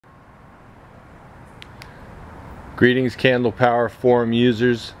Greetings Candle Power Forum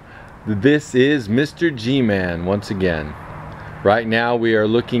users. This is Mr. G-Man once again. Right now we are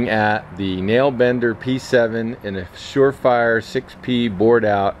looking at the Nailbender P7 in a Surefire 6P board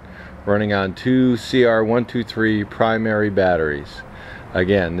out running on two CR123 primary batteries.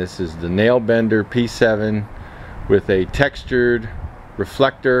 Again, this is the Nailbender P7 with a textured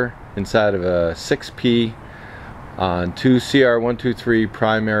reflector inside of a 6P on two CR123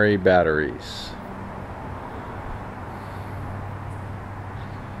 primary batteries.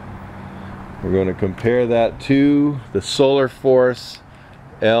 We're going to compare that to the Solarforce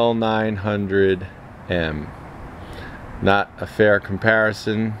L900M. Not a fair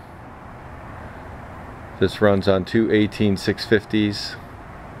comparison. This runs on two 18650s.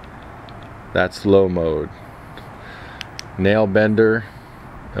 That's low mode. Nailbender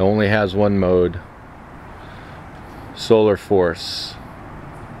only has one mode. Solarforce.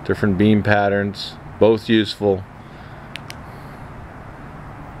 Different beam patterns, both useful.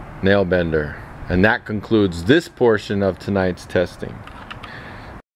 Nailbender. And that concludes this portion of tonight's testing.